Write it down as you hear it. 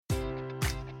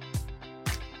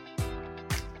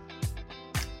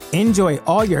Enjoy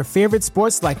all your favorite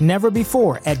sports like never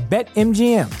before at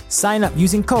BetMGM. Sign up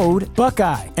using code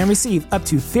Buckeye and receive up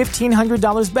to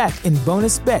 $1,500 back in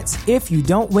bonus bets if you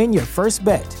don't win your first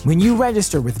bet. When you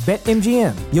register with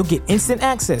BetMGM, you'll get instant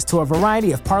access to a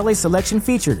variety of parlay selection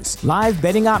features, live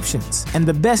betting options, and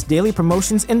the best daily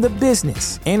promotions in the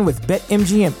business. And with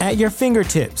BetMGM at your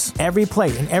fingertips, every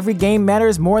play and every game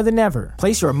matters more than ever.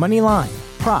 Place your money line,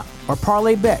 prop, or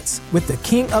parlay bets with the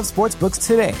king of sportsbooks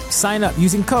today. Sign up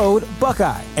using code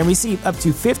Buckeye and receive up to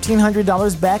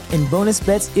 $1,500 back in bonus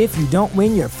bets if you don't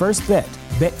win your first bet.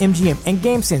 BetMGM and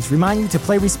GameSense remind you to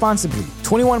play responsibly.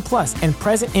 21 plus and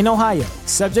present in Ohio,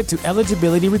 subject to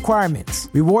eligibility requirements.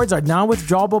 Rewards are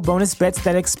non-withdrawable bonus bets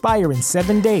that expire in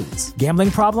 7 days. Gambling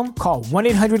problem? Call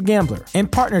 1-800-GAMBLER. In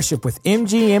partnership with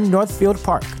MGM Northfield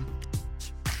Park.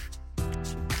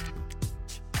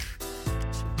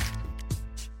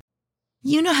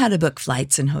 You know how to book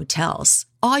flights and hotels.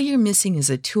 All you're missing is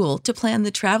a tool to plan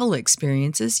the travel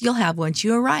experiences you'll have once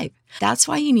you arrive. That's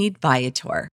why you need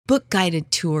Viator. Book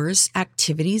guided tours,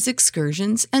 activities,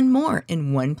 excursions, and more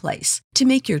in one place to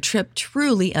make your trip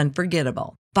truly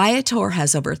unforgettable. Viator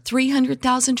has over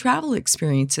 300,000 travel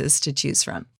experiences to choose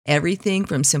from. Everything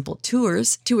from simple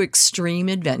tours to extreme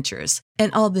adventures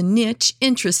and all the niche,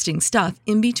 interesting stuff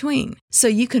in between. So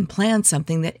you can plan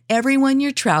something that everyone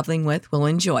you're traveling with will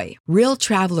enjoy. Real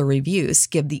traveler reviews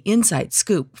give the inside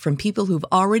scoop from people who've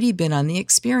already been on the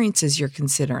experiences you're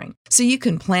considering. So you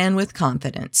can plan with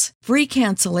confidence. Free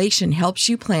cancellation helps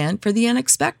you plan for the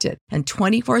unexpected. And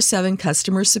 24/7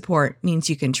 customer support means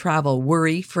you can travel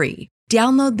worry-free.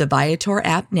 Download the Viator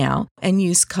app now and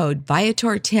use code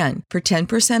Viator10 for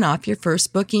 10% off your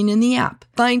first booking in the app.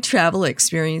 Find travel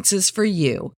experiences for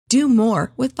you. Do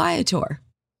more with Viator.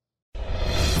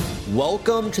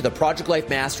 Welcome to the Project Life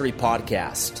Mastery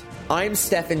Podcast. I'm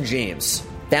Stephen James,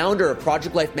 founder of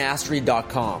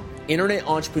ProjectLifeMastery.com, internet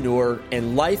entrepreneur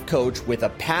and life coach with a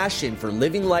passion for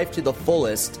living life to the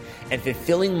fullest and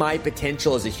fulfilling my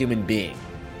potential as a human being.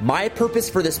 My purpose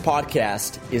for this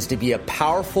podcast is to be a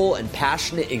powerful and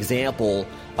passionate example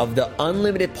of the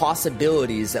unlimited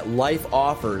possibilities that life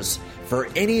offers for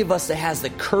any of us that has the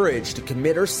courage to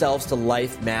commit ourselves to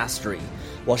life mastery,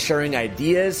 while sharing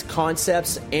ideas,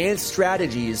 concepts, and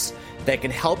strategies that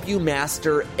can help you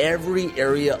master every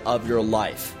area of your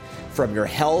life, from your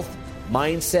health,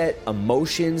 mindset,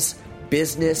 emotions,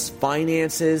 business,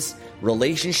 finances,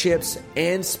 relationships,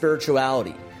 and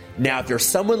spirituality. Now, if you're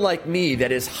someone like me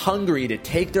that is hungry to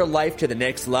take their life to the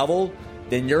next level,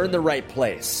 then you're in the right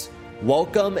place.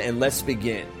 Welcome, and let's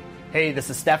begin. Hey, this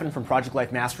is Stefan from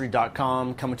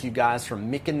ProjectLifeMastery.com, coming to you guys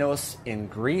from Mykonos in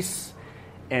Greece.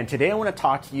 And today I want to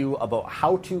talk to you about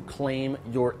how to claim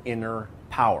your inner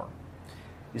power.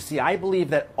 You see, I believe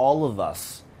that all of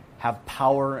us have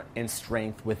power and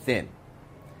strength within,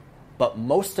 but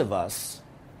most of us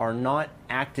are not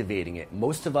activating it.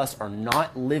 Most of us are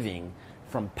not living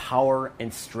from power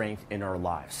and strength in our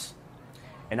lives.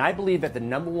 And I believe that the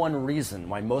number one reason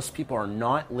why most people are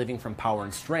not living from power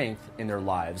and strength in their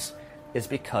lives is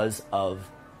because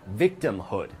of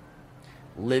victimhood.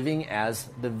 Living as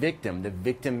the victim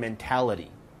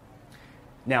mentality.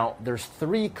 Now, there's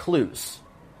 3 clues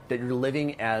that you're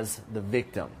living as the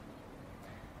victim.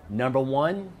 Number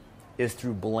 1 is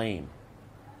through blame.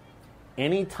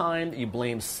 Anytime that you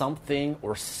blame something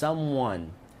or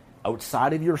someone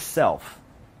outside of yourself,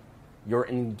 you're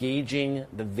engaging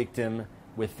the victim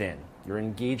within. You're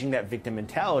engaging that victim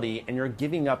mentality, and you're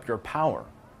giving up your power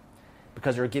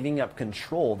because you're giving up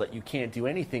control, that you can't do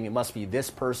anything. It must be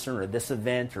this person or this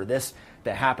event or this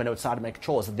that happened outside of my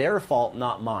control. It's their fault,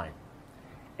 not mine.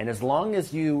 And as long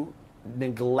as you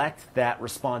neglect that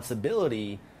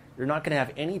responsibility, you're not going to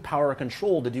have any power or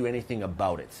control to do anything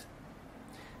about it.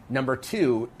 Number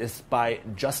 2 is by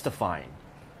justifying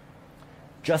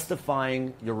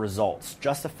your results,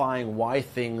 justifying why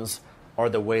things are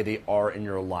the way they are in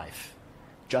your life,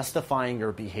 justifying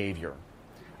your behavior.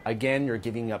 Again, you're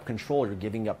giving up control, you're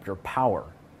giving up your power.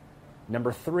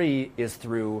 Number 3 is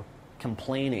through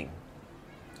complaining.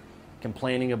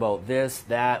 Complaining about this,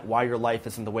 that, why your life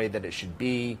isn't the way that it should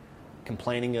be,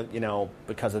 complaining,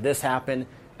 because of this happened.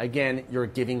 Again, you're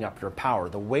giving up your power.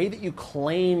 The way that you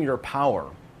claim your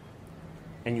power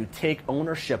and you take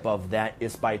ownership of that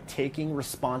is by taking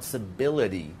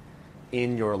responsibility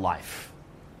in your life.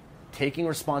 Taking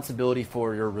responsibility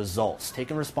for your results,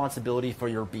 taking responsibility for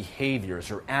your behaviors,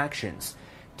 your actions,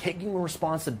 taking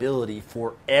responsibility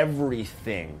for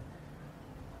everything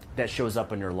that shows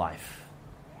up in your life.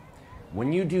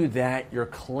 When you do that, you're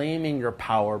claiming your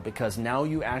power because now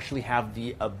you actually have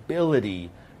the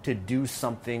ability to do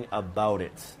something about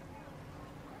it.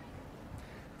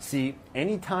 See,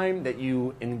 anytime that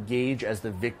you engage as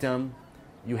the victim,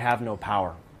 you have no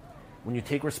power. When you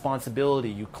take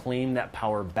responsibility, you claim that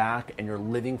power back, and you're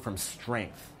living from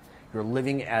strength. You're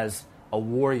living as a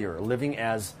warrior, living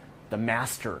as the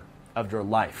master of your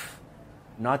life,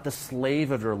 not the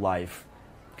slave of your life,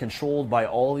 controlled by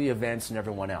all the events and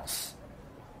everyone else.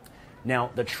 Now,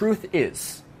 the truth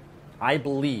is, I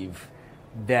believe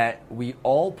that we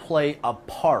all play a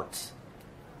part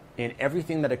in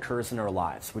everything that occurs in our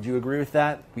lives. Would you agree with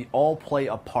that? We all play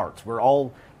a part.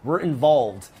 We're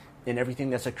involved in everything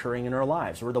that's occurring in our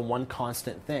lives. We're the one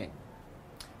constant thing.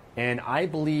 And I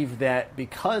believe that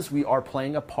because we are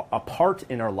playing a part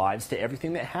in our lives to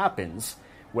everything that happens,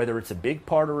 whether it's a big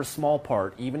part or a small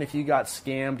part, even if you got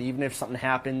scammed, even if something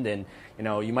happened and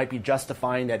you might be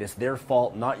justifying that it's their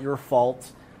fault, not your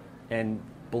fault. And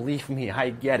believe me, I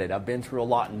get it. I've been through a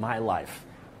lot in my life.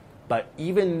 But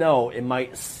even though it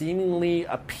might seemingly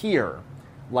appear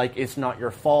like it's not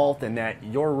your fault and that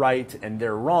you're right and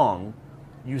they're wrong,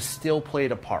 you still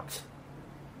played a part.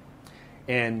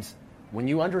 And when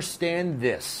you understand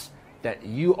this, that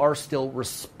you are still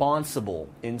responsible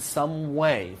in some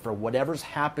way for whatever's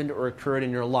happened or occurred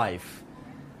in your life,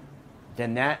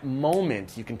 then that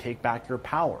moment you can take back your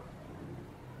power.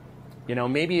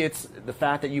 Maybe it's the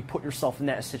fact that you put yourself in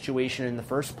that situation in the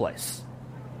first place,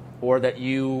 or that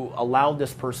you allowed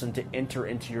this person to enter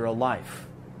into your life,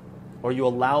 or you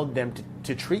allowed them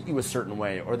to treat you a certain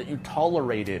way, or that you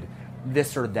tolerated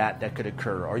this or that could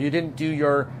occur, or you didn't do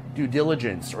your due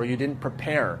diligence, or you didn't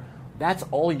prepare. That's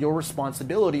all your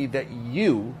responsibility that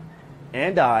you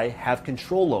and I have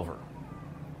control over.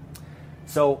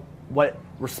 So what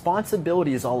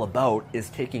responsibility is all about is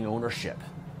taking ownership,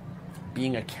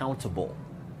 being accountable.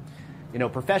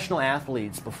 Professional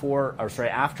athletes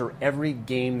after every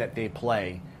game that they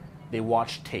play, they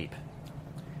watch tape.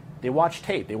 They watch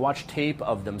tape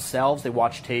of themselves. They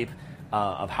watch tape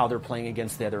of how they're playing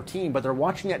against the other team, but they're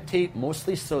watching that tape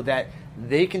mostly so that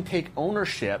they can take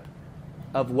ownership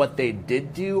of what they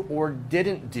did do or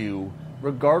didn't do,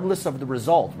 regardless of the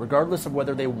result, regardless of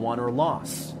whether they won or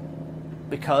lost,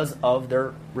 because of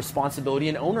their responsibility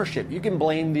and ownership. You can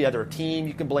blame the other team,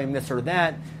 you can blame this or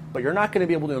that, but you're not going to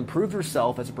be able to improve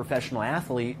yourself as a professional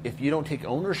athlete if you don't take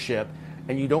ownership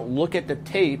and you don't look at the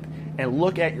tape and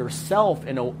look at yourself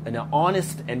in an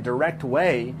honest and direct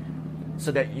way,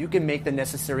 so that you can make the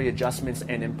necessary adjustments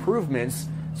and improvements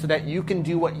so that you can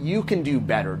do what you can do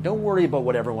better. Don't worry about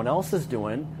what everyone else is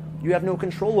doing. You have no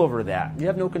control over that. You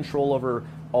have no control over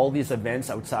all these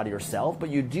events outside of yourself, but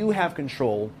you do have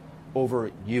control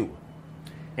over you.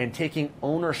 And taking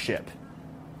ownership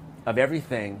of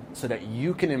everything so that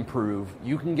you can improve,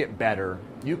 you can get better,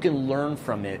 you can learn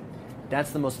from it,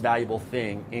 that's the most valuable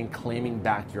thing in claiming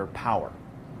back your power.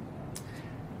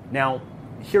 Now,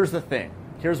 here's the thing.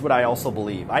 Here's what I also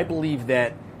believe. I believe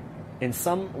that in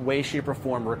some way, shape, or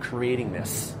form, we're creating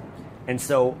this. And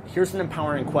so here's an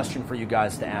empowering question for you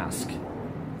guys to ask.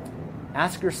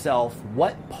 Ask yourself,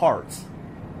 what part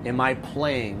am I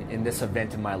playing in this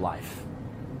event in my life?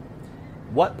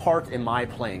 What part am I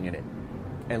playing in it?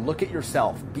 And look at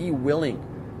yourself. Be willing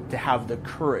to have the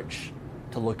courage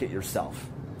to look at yourself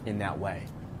in that way.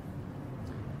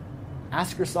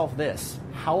 Ask yourself this,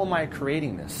 how am I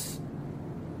creating this?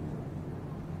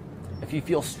 If you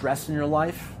feel stress in your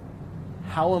life,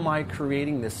 how am I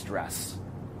creating this stress?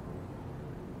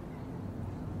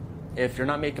 If you're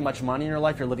not making much money in your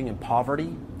life, you're living in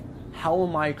poverty, how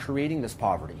am I creating this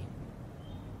poverty?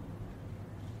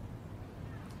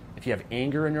 If you have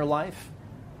anger in your life,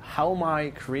 how am I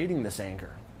creating this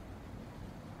anger?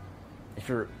 If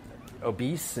you're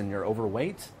obese and you're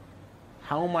overweight,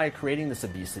 how am I creating this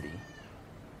obesity?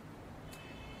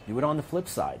 Do it on the flip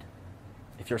side.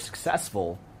 If you're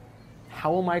successful,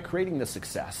 how am I creating this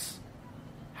success?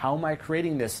 How am I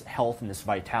creating this health and this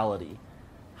vitality?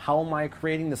 How am I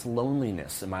creating this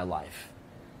loneliness in my life?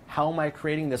 How am I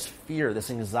creating this fear, this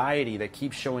anxiety that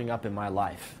keeps showing up in my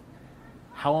life?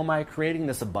 How am I creating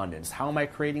this abundance? How am I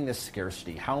creating this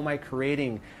scarcity? How am I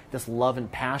creating this love and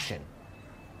passion?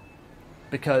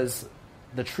 Because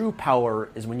the true power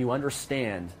is when you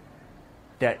understand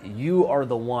that you are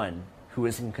the one who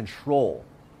is in control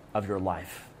of your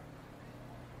life.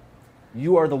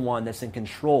 You are the one that's in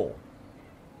control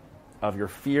of your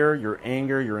fear, your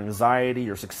anger, your anxiety,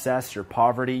 your success, your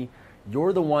poverty.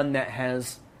 You're the one that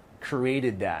has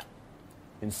created that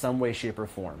in some way, shape, or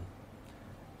form.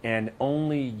 And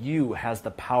only you has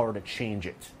the power to change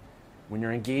it. When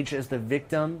you're engaged as the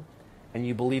victim and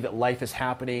you believe that life is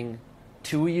happening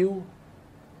to you,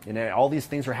 and all these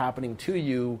things are happening to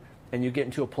you, and you get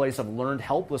into a place of learned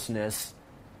helplessness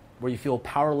where you feel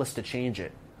powerless to change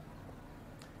it.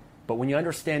 But when you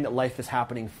understand that life is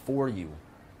happening for you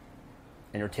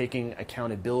and you're taking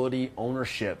accountability,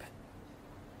 ownership,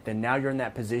 then now you're in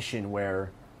that position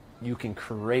where you can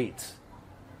create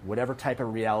whatever type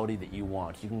of reality that you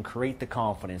want. You can create the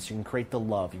confidence, you can create the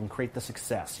love, you can create the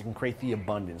success, you can create the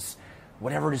abundance.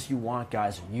 Whatever it is you want,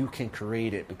 guys, you can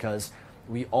create it because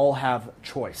we all have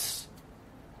choice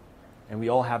and we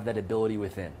all have that ability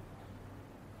within.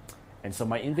 And so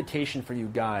my invitation for you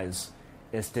guys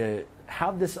is to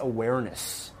have this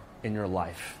awareness in your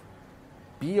life.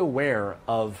 Be aware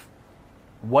of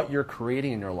what you're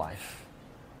creating in your life.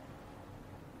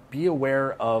 Be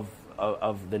aware of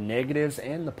the negatives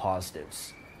and the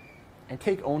positives, and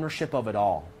take ownership of it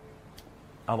all,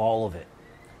 of all of it.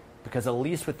 Because at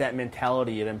least with that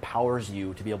mentality, it empowers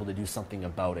you to be able to do something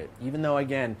about it. Even though,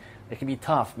 again, it can be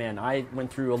tough. Man, I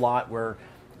went through a lot where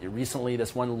recently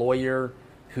this one lawyer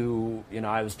who,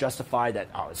 I was justified that,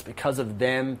 it's because of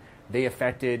them, they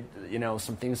affected,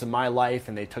 some things in my life,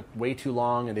 and they took way too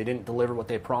long, and they didn't deliver what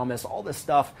they promised, all this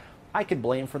stuff. I could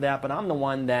blame for that, but I'm the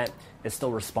one that is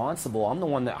still responsible. I'm the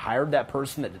one that hired that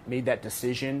person, that made that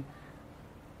decision.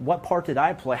 What part did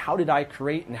I play? How did I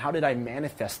create, and how did I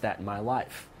manifest that in my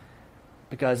life?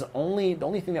 Because the only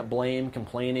thing that blame,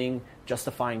 complaining,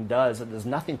 justifying does, it does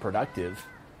nothing productive.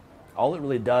 All it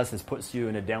really does is puts you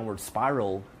in a downward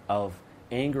spiral of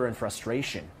anger and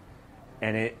frustration.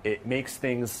 And it makes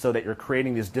things so that you're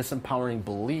creating these disempowering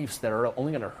beliefs that are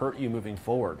only going to hurt you moving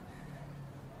forward.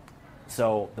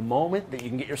 So the moment that you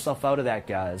can get yourself out of that,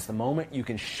 guys, the moment you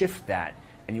can shift that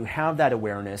and you have that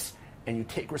awareness and you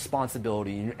take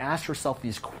responsibility and you ask yourself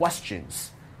these questions,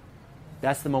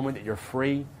 that's the moment that you're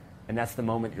free, and that's the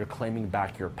moment you're claiming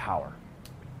back your power.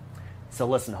 So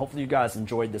listen, hopefully you guys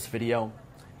enjoyed this video.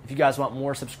 If you guys want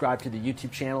more, subscribe to the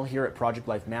YouTube channel here at Project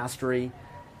Life Mastery.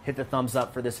 Hit the thumbs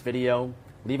up for this video.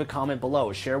 Leave a comment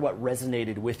below. Share what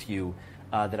resonated with you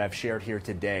that I've shared here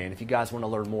today. And if you guys want to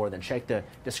learn more, then check the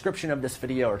description of this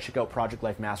video or check out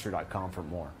projectlifemastery.com for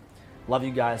more. Love you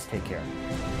guys. Take care.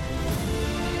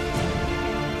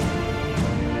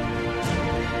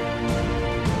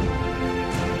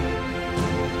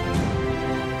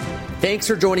 Thanks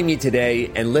for joining me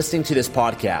today and listening to this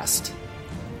podcast.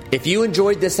 If you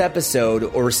enjoyed this episode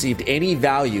or received any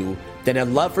value, then I'd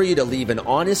love for you to leave an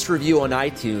honest review on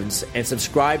iTunes and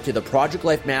subscribe to the Project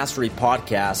Life Mastery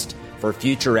podcast for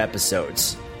future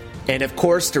episodes. And of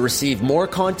course, to receive more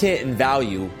content and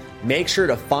value, make sure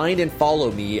to find and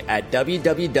follow me at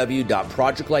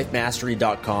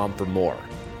www.projectlifemastery.com for more.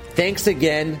 Thanks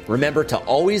again. Remember to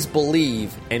always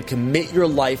believe and commit your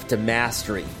life to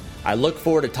mastery. I look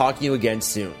forward to talking to you again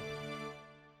soon.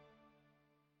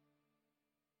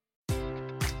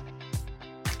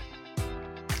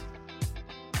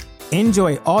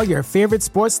 Enjoy all your favorite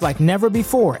sports like never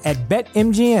before at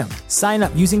BetMGM. Sign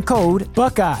up using code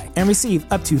Buckeye and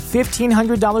receive up to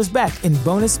 $1,500 back in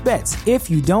bonus bets if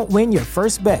you don't win your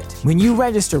first bet. When you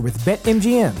register with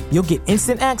BetMGM, you'll get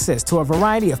instant access to a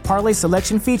variety of parlay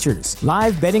selection features,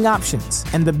 live betting options,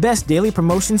 and the best daily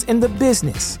promotions in the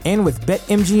business. And with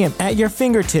BetMGM at your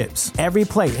fingertips, every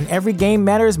play and every game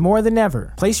matters more than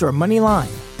ever. Place your money line,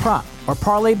 prop, or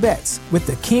parlay bets with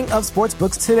the king of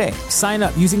sportsbooks today. Sign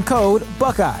up using code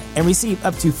Buckeye and receive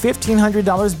up to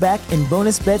 $1,500 back in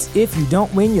bonus bets if you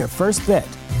don't win your first bet.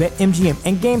 BetMGM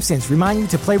and GameSense remind you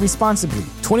to play responsibly.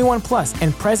 21 plus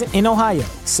and present in Ohio,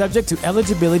 subject to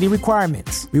eligibility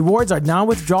requirements. Rewards are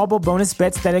non-withdrawable bonus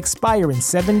bets that expire in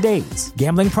 7 days.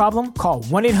 Gambling problem? Call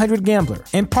 1-800-GAMBLER.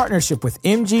 In partnership with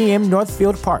MGM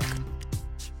Northfield Park.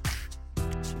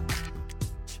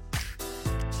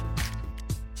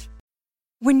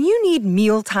 When you need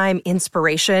mealtime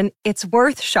inspiration, it's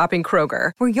worth shopping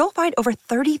Kroger, where you'll find over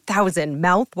 30,000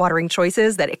 mouth-watering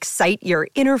choices that excite your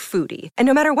inner foodie. And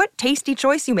no matter what tasty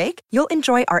choice you make, you'll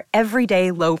enjoy our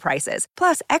everyday low prices,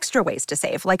 plus extra ways to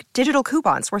save, like digital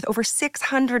coupons worth over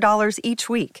 $600 each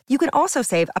week. You can also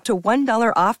save up to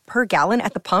 $1 off per gallon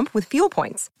at the pump with fuel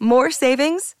points. More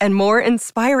savings and more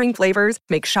inspiring flavors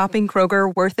make shopping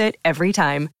Kroger worth it every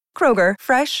time. Kroger,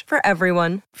 fresh for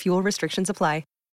everyone. Fuel restrictions apply.